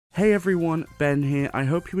Hey everyone, Ben here. I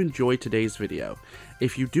hope you enjoyed today's video.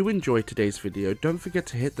 If you do enjoy today's video, don't forget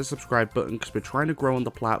to hit the subscribe button because we're trying to grow on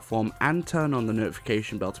the platform, and turn on the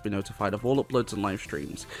notification bell to be notified of all uploads and live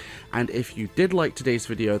streams. And if you did like today's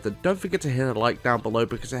video, then don't forget to hit a like down below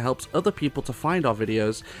because it helps other people to find our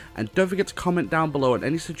videos. And don't forget to comment down below on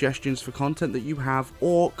any suggestions for content that you have,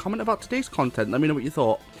 or comment about today's content. Let me know what you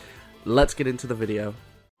thought. Let's get into the video.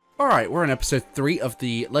 Alright, we're in episode 3 of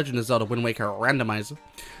the Legend of Zelda Wind Waker Randomizer.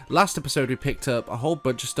 Last episode we picked up a whole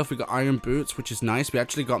bunch of stuff. We got iron boots, which is nice. We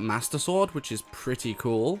actually got Master Sword, which is pretty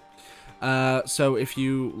cool. So if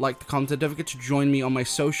you like the content, don't forget to join me on my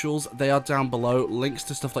socials. They are down below. Links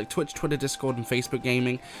to stuff like Twitch, Twitter, Discord, and Facebook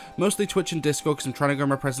Gaming. Mostly Twitch and Discord because I'm trying to grow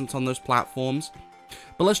my presence on those platforms.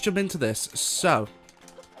 But let's jump into this. So,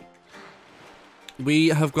 we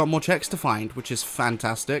have got more checks to find, which is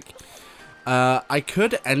fantastic. I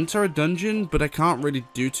could enter a dungeon, but I can't really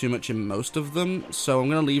do too much in most of them, so I'm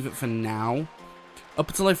going to leave it for now, up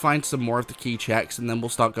until I find some more of the key checks, and then we'll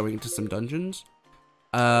start going into some dungeons.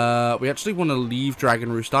 We actually want to leave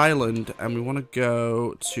Dragon Roost Island, and we want to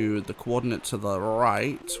go to the coordinate to the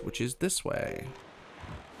right, which is this way.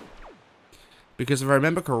 Because if I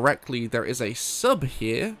remember correctly, there is a sub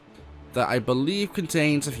here that I believe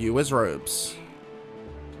contains a few Wizrobes.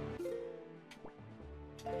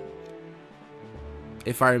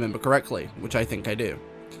 If I remember correctly, which I think I do.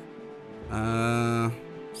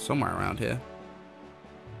 Somewhere around here.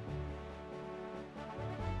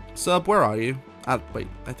 Sub, where are you? Wait,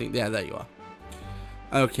 I think, yeah, there you are.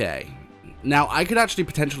 Okay. Now, I could actually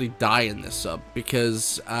potentially die in this sub,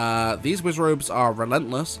 because these Wizrobes are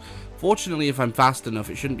relentless. Fortunately, if I'm fast enough,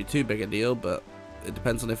 it shouldn't be too big a deal, but it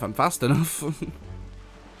depends on if I'm fast enough.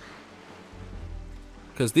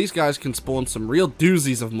 Because these guys can spawn some real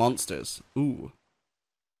doozies of monsters. Ooh.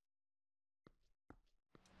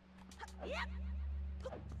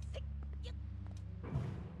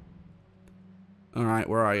 Alright,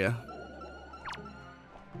 where are you?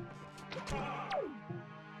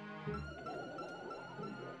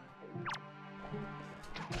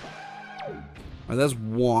 Oh, there's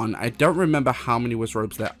one. I don't remember how many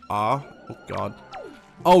Wizrobes there are. Oh, God.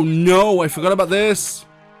 Oh, no! I forgot about this!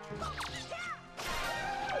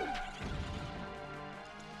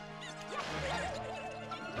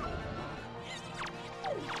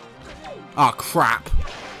 Oh, crap.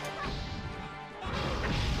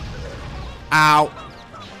 Ow.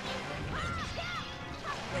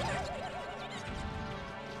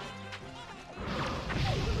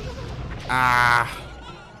 Ah.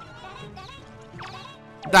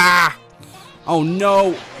 Ah. Oh,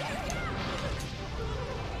 no.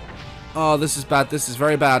 Oh, this is bad. This is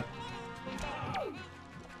very bad.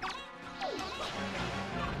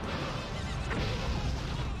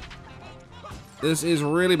 This is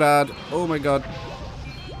really bad. Oh, my God.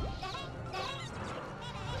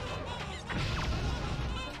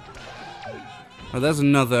 Oh, there's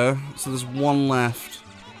another. So there's one left.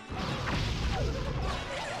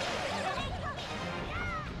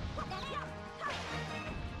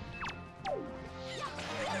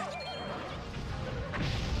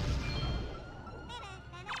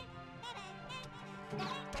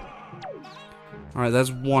 Alright,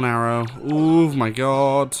 there's one arrow. Oh my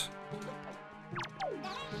God.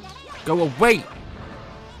 Go away!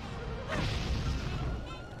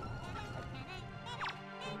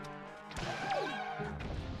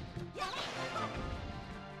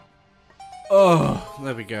 Oh,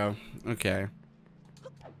 there we go. Okay.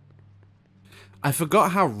 I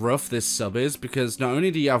forgot how rough this sub is, because not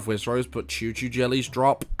only do you have Wizrobes, but Choo-Choo Jellies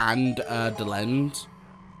drop, and Delend.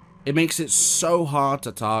 It makes it so hard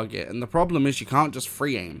to target, and the problem is you can't just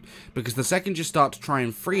free aim, because the second you start to try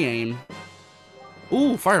and free aim...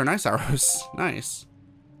 Ooh, fire and ice arrows. Nice.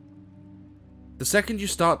 The second you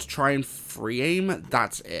start to try and free aim,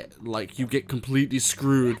 that's it. Like, you get completely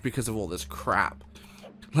screwed because of all this crap.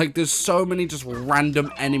 Like, there's so many just random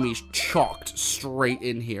enemies chocked straight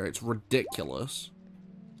in here. It's ridiculous.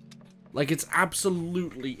 Like, it's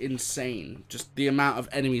absolutely insane. Just the amount of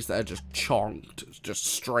enemies that are just chonked just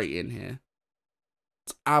straight in here.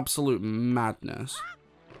 It's absolute madness.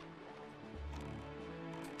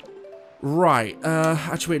 Right,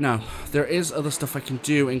 actually wait, no. There is other stuff I can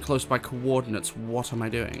do in close by coordinates. What am I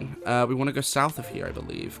doing? We want to go south of here, I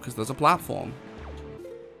believe, because there's a platform.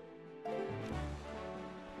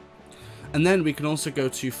 And then we can also go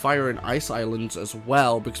to Fire and Ice Islands as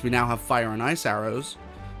well, because we now have Fire and Ice Arrows.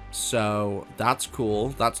 So, that's cool.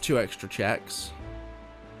 That's 2 extra checks.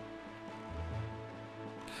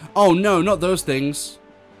 Oh no, not those things.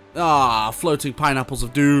 Ah, floating pineapples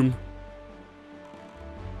of doom.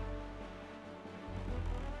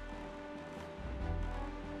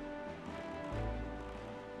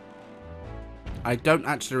 I don't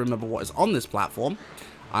actually remember what is on this platform.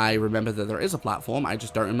 I remember that there is a platform. I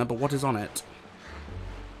just don't remember what is on it.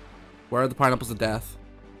 Where are the pineapples of death?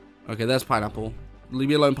 Okay, there's pineapple. Leave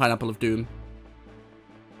me alone, pineapple of doom.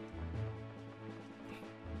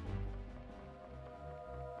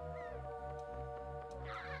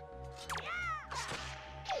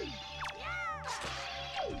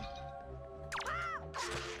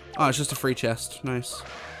 Oh, it's just a free chest. Nice.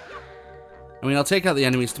 I mean, I'll take out the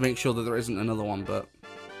enemies to make sure that there isn't another one, but...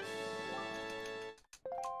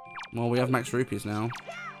 Well, we have max rupees now.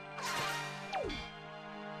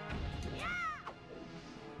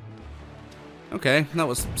 Okay, that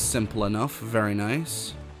was simple enough. Very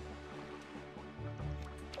nice.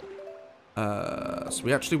 So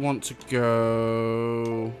we actually want to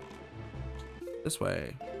go... this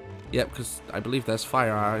way. Yep, because I believe there's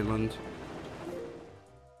Fire Island.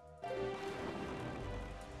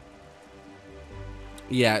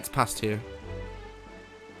 Yeah, it's past here.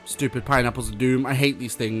 Stupid pineapples of doom. I hate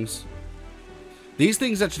these things. These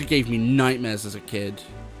things actually gave me nightmares as a kid.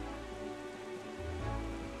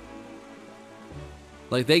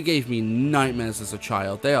 Like, they gave me nightmares as a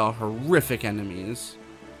child. They are horrific enemies.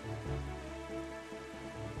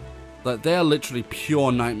 Like, they are literally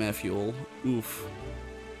pure nightmare fuel. Oof.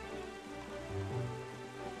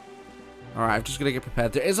 Alright, I'm just gonna get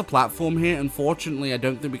prepared. There is a platform here. Unfortunately, I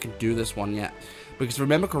don't think we can do this one yet. Because if I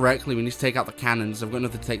remember correctly, we need to take out the cannons. I've got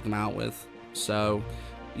nothing to take them out with. So,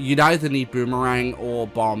 you'd either need boomerang or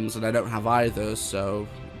bombs, and I don't have either, so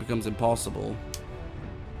it becomes impossible.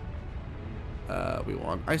 We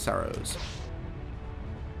want ice arrows.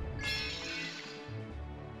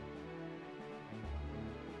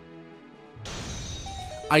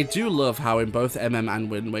 I do love how in both MM and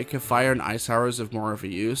Wind Waker, fire and ice arrows have more of a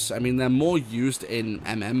use. I mean, they're more used in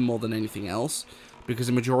MM more than anything else, because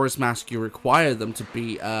in Majora's Mask you require them to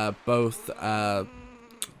be both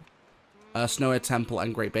Snow-Air Temple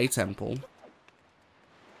and Great Bay Temple.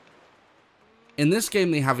 In this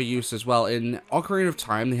game they have a use as well. In Ocarina of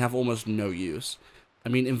Time they have almost no use. I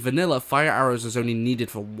mean, in vanilla, fire arrows is only needed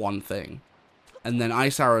for one thing, and then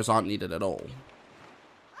ice arrows aren't needed at all.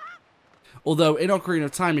 Although, in Ocarina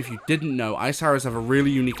of Time, if you didn't know, ice arrows have a really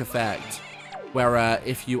unique effect, where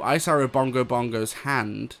if you ice arrow Bongo Bongo's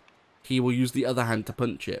hand, he will use the other hand to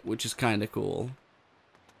punch it, which is kind of cool.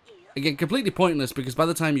 Again, completely pointless, because by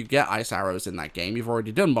the time you get ice arrows in that game, you've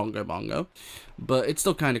already done Bongo Bongo, but it's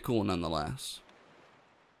still kind of cool nonetheless.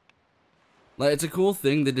 Like, it's a cool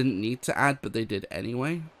thing they didn't need to add, but they did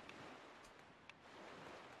anyway.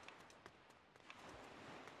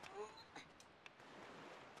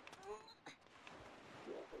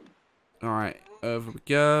 Alright, over we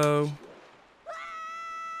go.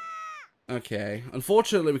 Okay,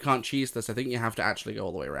 unfortunately we can't cheese this. I think you have to actually go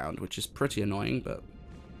all the way around, which is pretty annoying, but...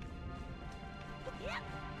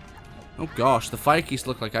 Oh gosh, the fire geese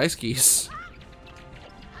look like ice geese.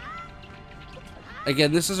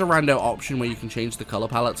 Again, this is a rando option where you can change the color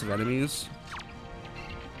palettes of enemies.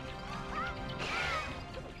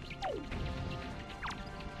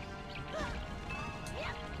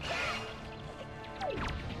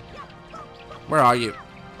 Where are you?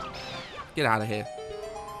 Get out of here.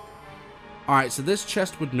 Alright, so this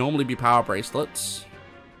chest would normally be power bracelets,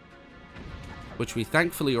 which we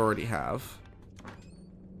thankfully already have.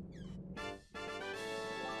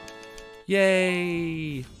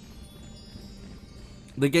 Yay!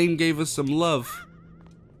 The game gave us some love.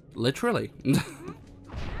 Literally.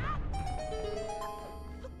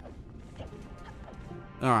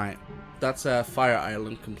 Alright, that's Fire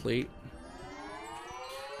Island complete.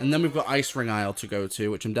 And then we've got Ice Ring Isle to go to,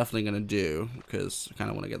 which I'm definitely going to do, because I kind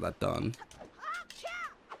of want to get that done.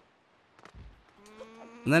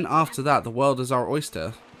 And then after that, the world is our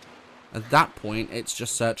oyster. At that point, it's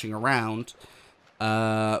just searching around,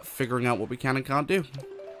 figuring out what we can and can't do.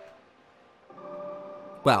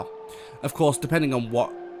 Well, of course, depending on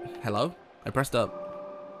what... Hello? I pressed up.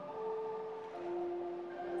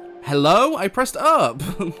 Hello? I pressed up!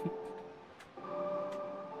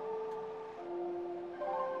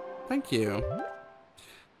 Thank you.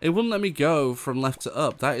 It wouldn't let me go from left to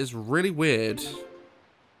up. That is really weird.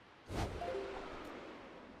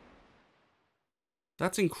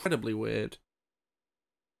 That's incredibly weird.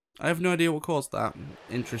 I have no idea what caused that.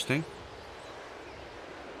 Interesting.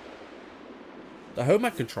 I hope my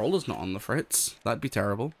controller's not on the fritz. That'd be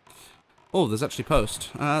terrible. Oh, there's actually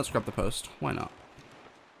post. Let's grab the post. Why not?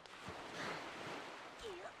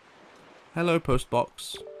 Hello, post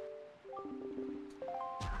box.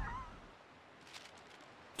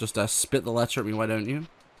 Just spit the letter at me, why don't you?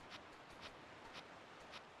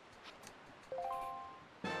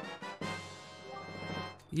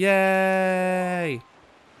 Yay!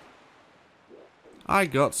 I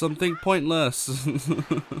got something pointless.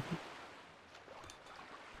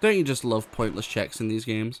 Don't you just love pointless checks in these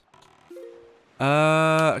games?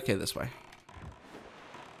 Okay, this way.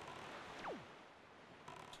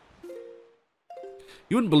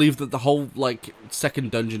 You wouldn't believe that the whole, like,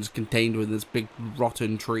 second dungeon is contained within this big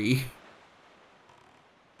rotten tree.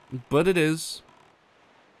 But it is.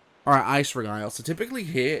 Alright, Ice Ring Isle. So typically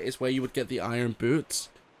here is where you would get the iron boots.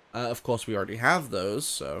 Of course, we already have those,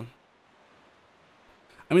 so...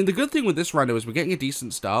 I mean, the good thing with this rando is we're getting a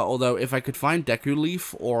decent start, although if I could find Deku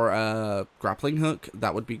Leaf or a grappling hook,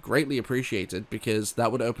 that would be greatly appreciated, because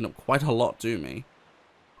that would open up quite a lot to me.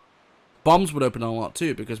 Bombs would open a lot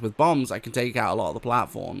too, because with bombs I can take out a lot of the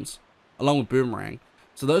platforms, along with Boomerang.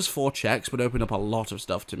 So those 4 checks would open up a lot of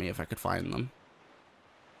stuff to me if I could find them.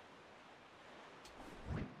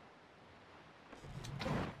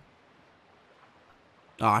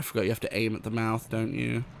 Oh, I forgot you have to aim at the mouth, don't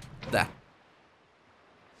you? There.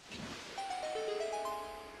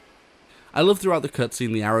 I love throughout the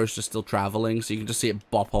cutscene the arrow's just still traveling, so you can just see it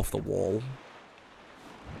bop off the wall.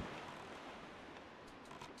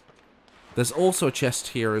 There's also a chest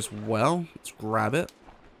here as well. Let's grab it.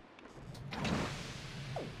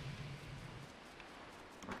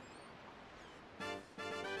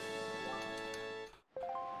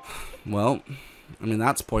 Well, I mean,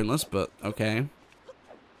 that's pointless, but okay.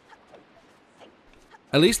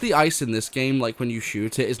 At least the ice in this game, like when you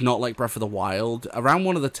shoot it, is not like Breath of the Wild. Around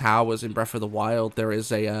one of the towers in Breath of the Wild, there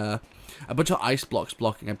is a bunch of ice blocks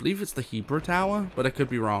blocking. I believe it's the Hebrew Tower, but I could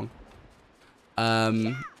be wrong.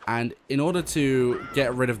 And in order to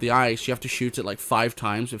get rid of the ice, you have to shoot it like 5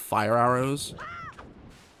 times with fire arrows.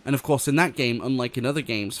 And of course, in that game, unlike in other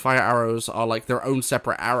games, fire arrows are like their own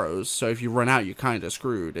separate arrows. So if you run out, you're kind of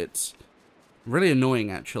screwed. It's really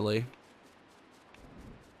annoying, actually.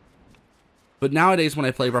 But nowadays, when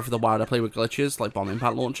I play Breath of the Wild, I play with glitches, like bomb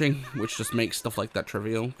impact launching, which just makes stuff like that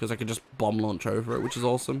trivial, because I can just bomb launch over it, which is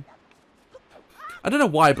awesome. I don't know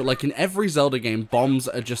why, but like in every Zelda game, bombs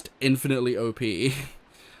are just infinitely OP.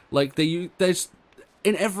 Like, there's,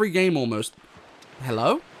 in every game almost,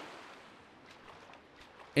 hello?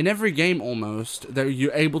 In every game almost,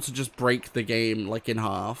 you're able to just break the game, like, in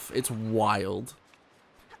half. It's wild.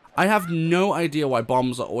 I have no idea why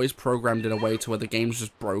bombs are always programmed in a way to where the game's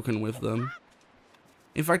just broken with them.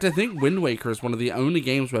 In fact, I think Wind Waker is one of the only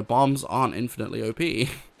games where bombs aren't infinitely OP.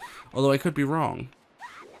 Although I could be wrong.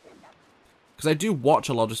 Because I do watch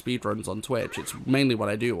a lot of speedruns on Twitch. It's mainly what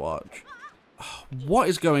I do watch. What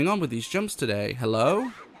is going on with these jumps today?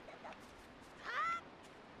 Hello?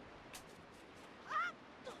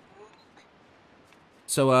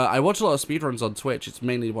 So, I watch a lot of speedruns on Twitch. It's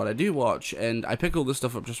mainly what I do watch. And I pick all this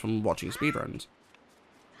stuff up just from watching speedruns.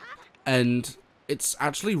 And it's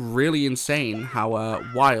actually really insane how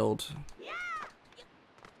wild,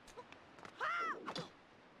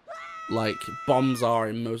 like, bombs are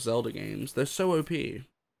in most Zelda games. They're so OP.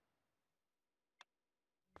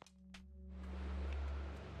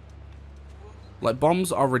 Like,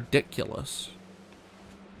 bombs are ridiculous.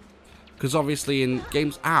 Because obviously in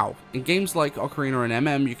games, in games like Ocarina and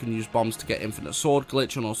MM, you can use bombs to get infinite sword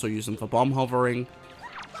glitch and also use them for bomb hovering.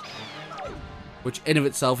 Which in of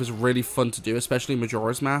itself is really fun to do, especially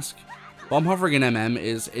Majora's Mask. Bomb hovering in MM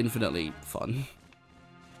is infinitely fun.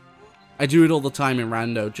 I do it all the time in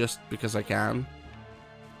Rando just because I can.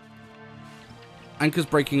 And because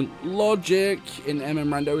breaking logic in MM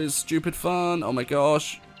Rando is stupid fun. Oh my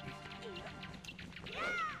gosh.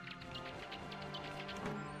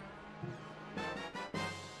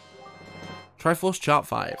 Triforce Chart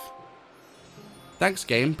 5. Thanks,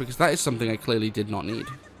 game, because that is something I clearly did not need.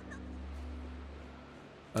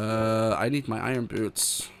 I need my iron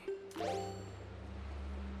boots.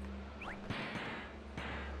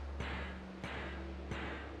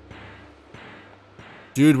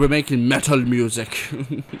 Dude, we're making metal music.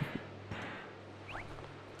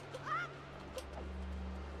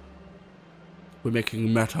 We're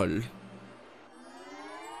making metal.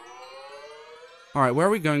 Alright, where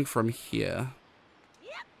are we going from here?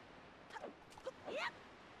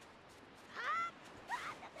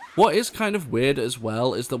 What is kind of weird as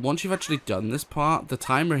well is that once you've actually done this part, the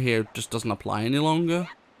timer here just doesn't apply any longer.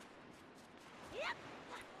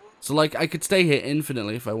 So, like, I could stay here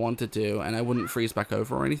infinitely if I wanted to, and I wouldn't freeze back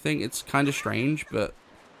over or anything. It's kind of strange, but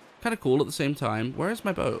kind of cool at the same time. Where is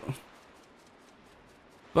my boat?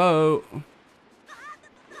 Boat!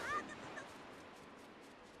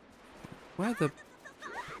 Where the...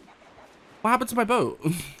 What happened to my boat?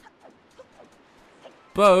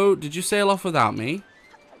 Boat, did you sail off without me?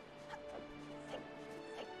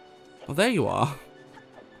 Oh, there you are.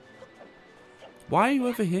 Why are you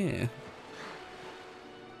over here?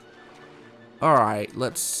 Alright,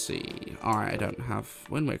 let's see. Alright, I don't have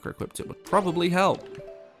Windwaker equipped. It would probably help.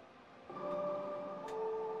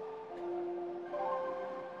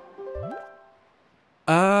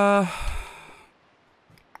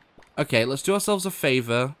 Okay, let's do ourselves a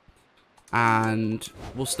favor. And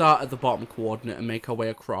we'll start at the bottom coordinate and make our way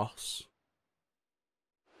across.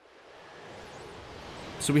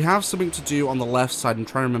 So we have something to do on the left side. I'm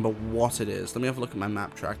trying to remember what it is. Let me have a look at my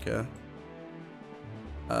map tracker.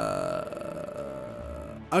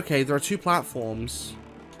 Okay, there are 2 platforms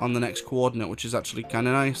on the next coordinate, which is actually kind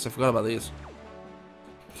of nice. I forgot about these.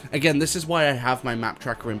 Again, this is why I have my map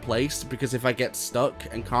tracker in place, because if I get stuck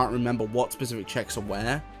and can't remember what specific checks are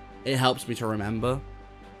where, it helps me to remember.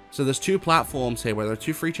 So there's 2 platforms here where there are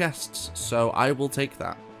 2 free chests, so I will take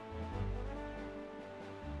that.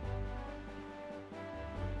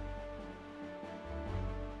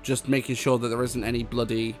 Just making sure that there isn't any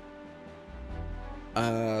bloody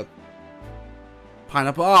pineapple.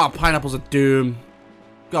 Oh, pineapples of doom.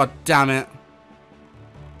 God damn it.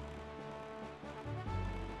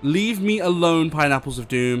 Leave me alone, pineapples of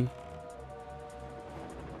doom.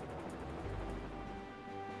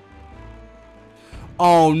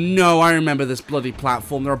 Oh no, I remember this bloody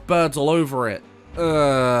platform. There are birds all over it.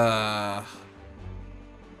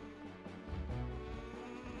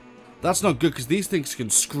 That's not good, because these things can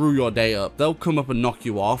screw your day up. They'll come up and knock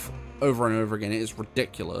you off over and over again. It is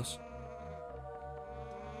ridiculous.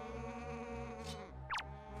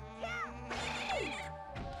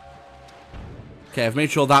 Okay, I've made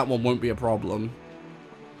sure that one won't be a problem.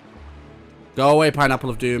 Go away, Pineapple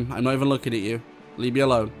of Doom. I'm not even looking at you. Leave me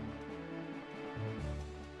alone.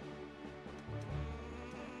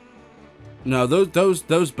 No,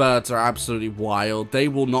 those birds are absolutely wild. They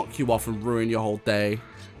will knock you off and ruin your whole day.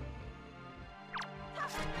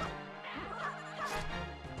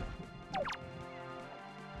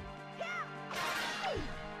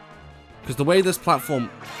 Because the way this platform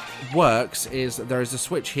works is there is a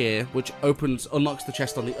switch here which unlocks the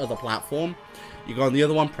chest on the other platform. You go on the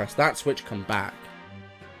other one, press that switch, come back.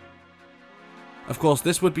 Of course,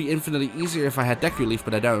 this would be infinitely easier if I had Deku Leaf,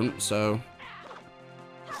 but I don't, so...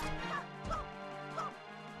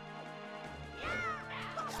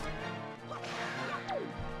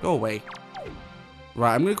 Go away.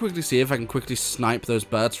 Right, I'm going to quickly see if I can quickly snipe those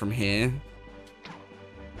birds from here.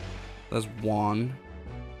 There's 1.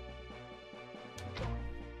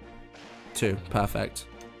 2. Perfect.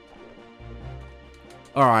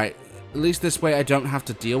 Alright. At least this way I don't have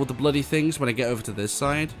to deal with the bloody things when I get over to this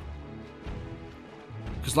side.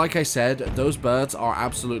 Because like I said, those birds are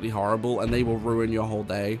absolutely horrible and they will ruin your whole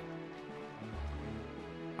day.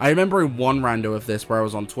 I remember in one rando of this where I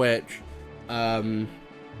was on Twitch,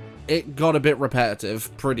 it got a bit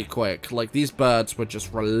repetitive pretty quick. Like, these birds were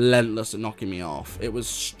just relentless at knocking me off. It was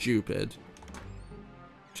stupid.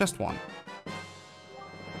 Just 1.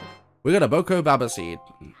 We got a Boko Baba Seed.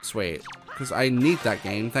 Sweet. Because I need that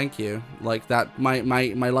game, thank you. Like, that, my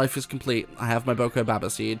life is complete. I have my Boko Baba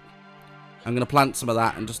Seed. I'm gonna plant some of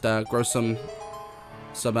that and just grow some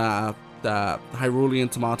Hyrulean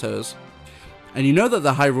tomatoes. And you know that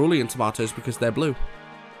they're Hyrulean tomatoes because they're blue.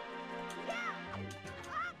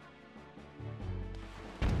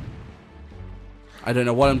 I don't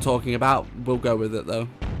know what I'm talking about. We'll go with it, though.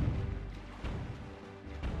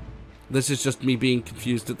 This is just me being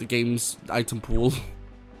confused at the game's item pool.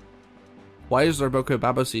 Why is there a Boko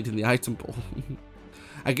Baba Seed in the item pool?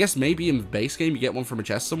 I guess maybe in the base game you get one from a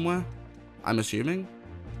chest somewhere. I'm assuming.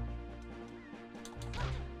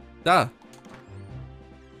 Duh.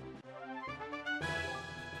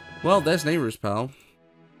 Well, there's Nehru's Pearl.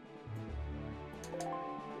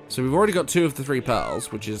 So we've already got 2 of the 3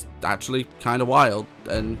 pearls, which is actually kind of wild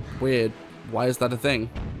and weird. Why is that a thing?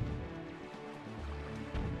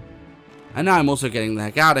 And now I'm also getting the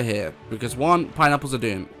heck out of here. Because 1, pineapples are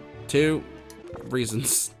doomed. 2,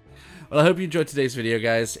 reasons. Well, I hope you enjoyed today's video,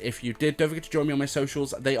 guys. If you did, don't forget to join me on my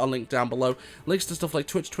socials. They are linked down below. Links to stuff like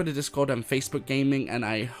Twitch, Twitter, Discord, and Facebook Gaming. And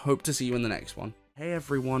I hope to see you in the next one. Hey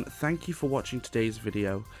everyone, thank you for watching today's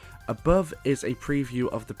video. Above is a preview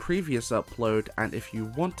of the previous upload, and if you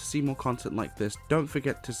want to see more content like this, don't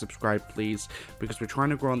forget to subscribe please, because we're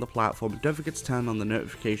trying to grow on the platform. Don't forget to turn on the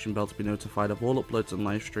notification bell to be notified of all uploads and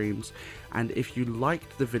live streams, and if you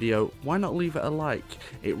liked the video, why not leave it a like?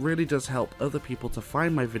 It really does help other people to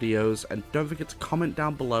find my videos, and don't forget to comment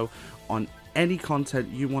down below on any content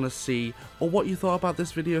you want to see, or what you thought about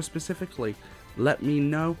this video specifically. Let me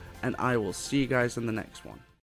know, and I will see you guys in the next one.